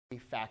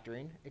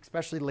factoring,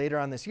 especially later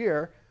on this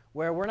year,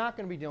 where we're not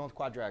going to be dealing with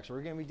quadratics.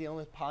 We're going to be dealing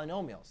with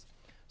polynomials.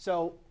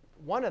 So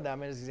one of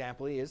them, as an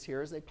example, is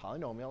here is a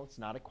polynomial. It's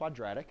not a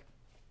quadratic.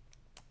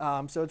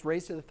 So it's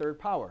raised to the third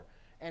power.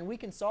 And we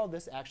can solve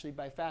this actually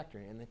by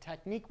factoring. And the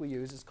technique we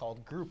use is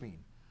called grouping.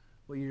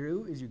 What you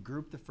do is you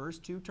group the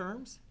first two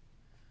terms,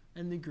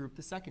 and then group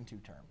the second two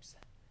terms.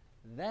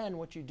 Then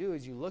what you do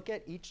is you look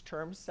at each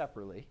term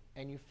separately,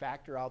 and you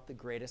factor out the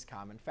greatest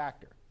common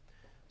factor.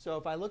 So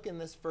if I look in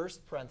this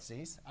first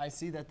parentheses, I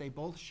see that they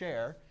both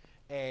share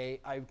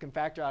I can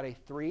factor out a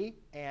 3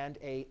 and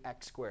a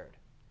x squared.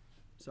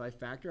 So I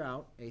factor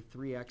out a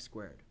 3x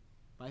squared.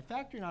 By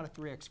factoring out a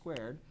 3x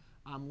squared,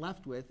 I'm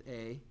left with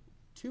a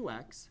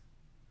 2x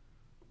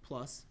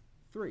plus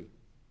 3.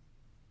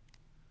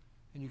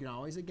 And you can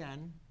always,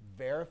 again,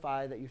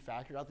 verify that you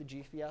factored out the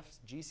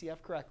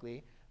GCF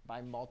correctly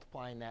by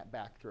multiplying that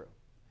back through.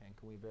 And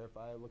can we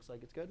verify it looks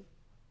like it's good?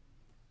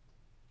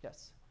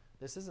 Yes.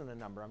 This isn't a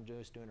number. I'm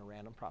just doing a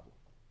random problem.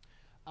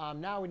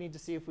 Now we need to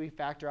see if we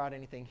factor out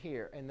anything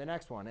here in the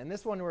next one. And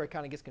this one where it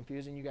kind of gets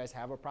confusing, you guys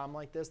have a problem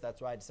like this. That's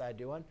why I decided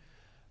to do one.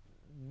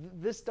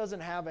 This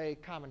doesn't have a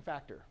common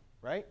factor,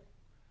 right?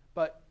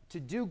 But to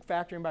do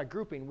factoring by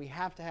grouping, we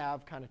have to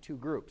have kind of two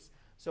groups.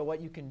 So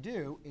what you can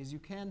do is you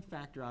can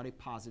factor out a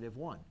positive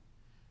 1.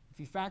 If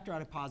you factor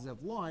out a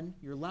positive 1,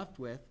 you're left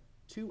with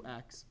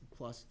 2x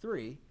plus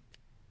 3,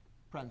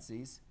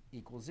 parentheses,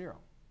 equals 0.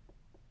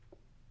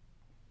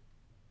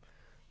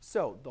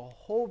 So the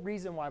whole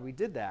reason why we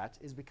did that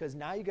is because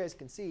now you guys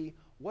can see,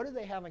 what do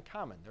they have in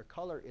common? Their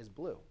color is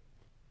blue.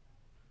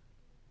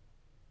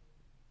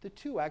 The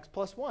 2x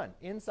plus 1.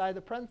 Inside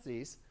the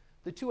parentheses,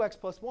 the 2x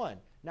plus 1.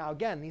 Now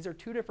again, these are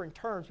two different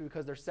terms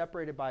because they're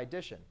separated by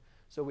addition.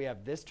 So we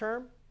have this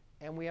term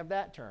and we have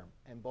that term.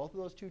 And both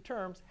of those two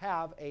terms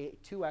have a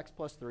 2x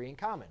plus 3 in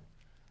common.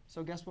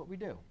 So guess what we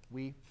do?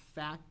 We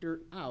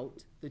factor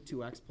out the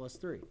 2x plus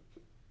 3.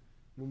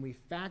 When we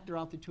factor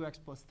out the 2x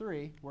plus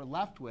 3, we're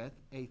left with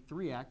a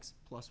 3x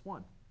plus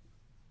 1.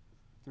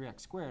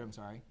 3x squared, I'm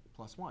sorry,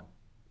 plus 1.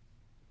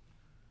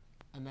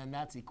 And then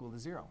that's equal to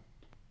 0.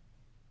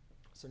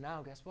 So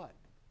now guess what?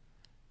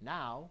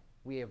 Now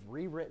we have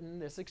rewritten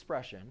this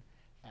expression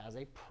as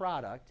a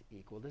product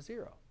equal to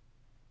 0.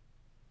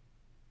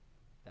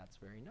 That's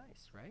very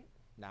nice, right?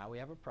 Now we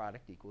have a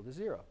product equal to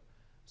 0.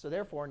 So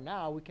therefore,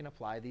 now we can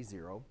apply the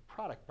 0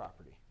 product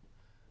property.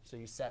 So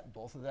you set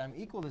both of them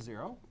equal to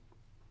 0.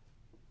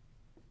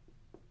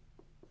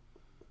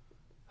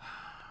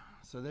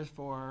 So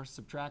therefore,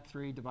 subtract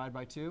 3, divide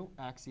by 2,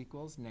 x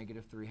equals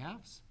negative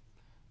 3/2.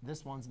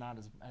 This one's not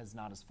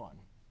as fun.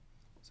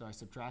 So I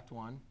subtract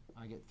 1.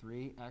 I get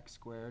 3x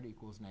squared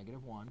equals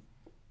negative 1.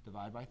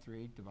 Divide by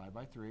 3, divide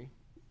by 3.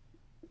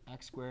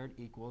 X squared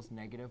equals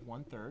negative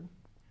 1/3.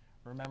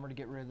 Remember to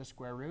get rid of the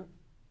square root,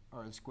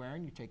 or the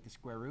squaring. You take the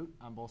square root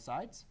on both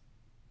sides.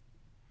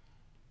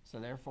 So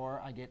therefore,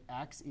 I get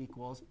x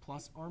equals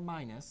plus or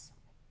minus.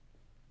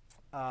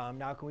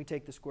 Now can we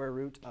take the square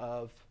root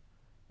of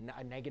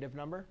a negative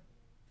number?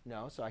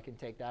 No, so I can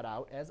take that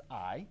out as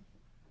I.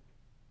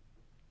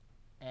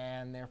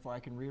 And therefore, I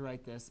can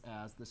rewrite this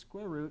as the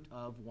square root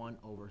of 1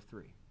 over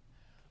 3.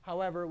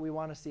 However, we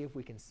want to see if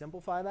we can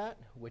simplify that,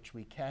 which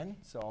we can.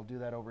 So I'll do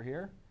that over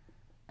here.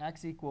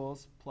 X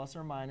equals plus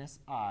or minus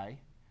I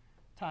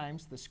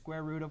times the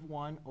square root of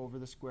 1 over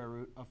the square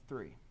root of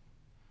 3.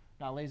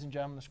 Now, ladies and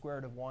gentlemen, the square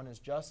root of 1 is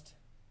just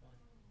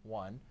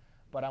 1.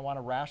 But I want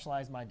to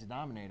rationalize my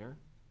denominator.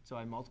 So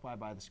I multiply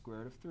by the square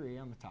root of 3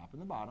 on the top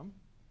and the bottom.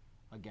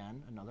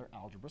 Again, another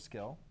algebra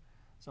skill.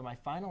 So my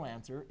final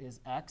answer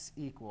is x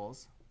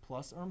equals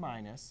plus or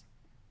minus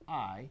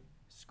I.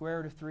 Square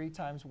root of 3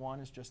 times 1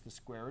 is just the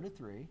square root of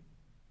 3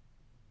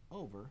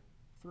 over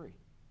 3.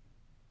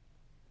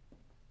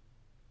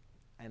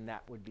 And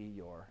that would be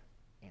your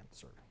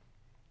answer.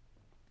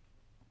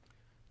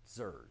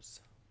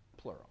 Zers,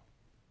 plural,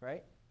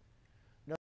 right?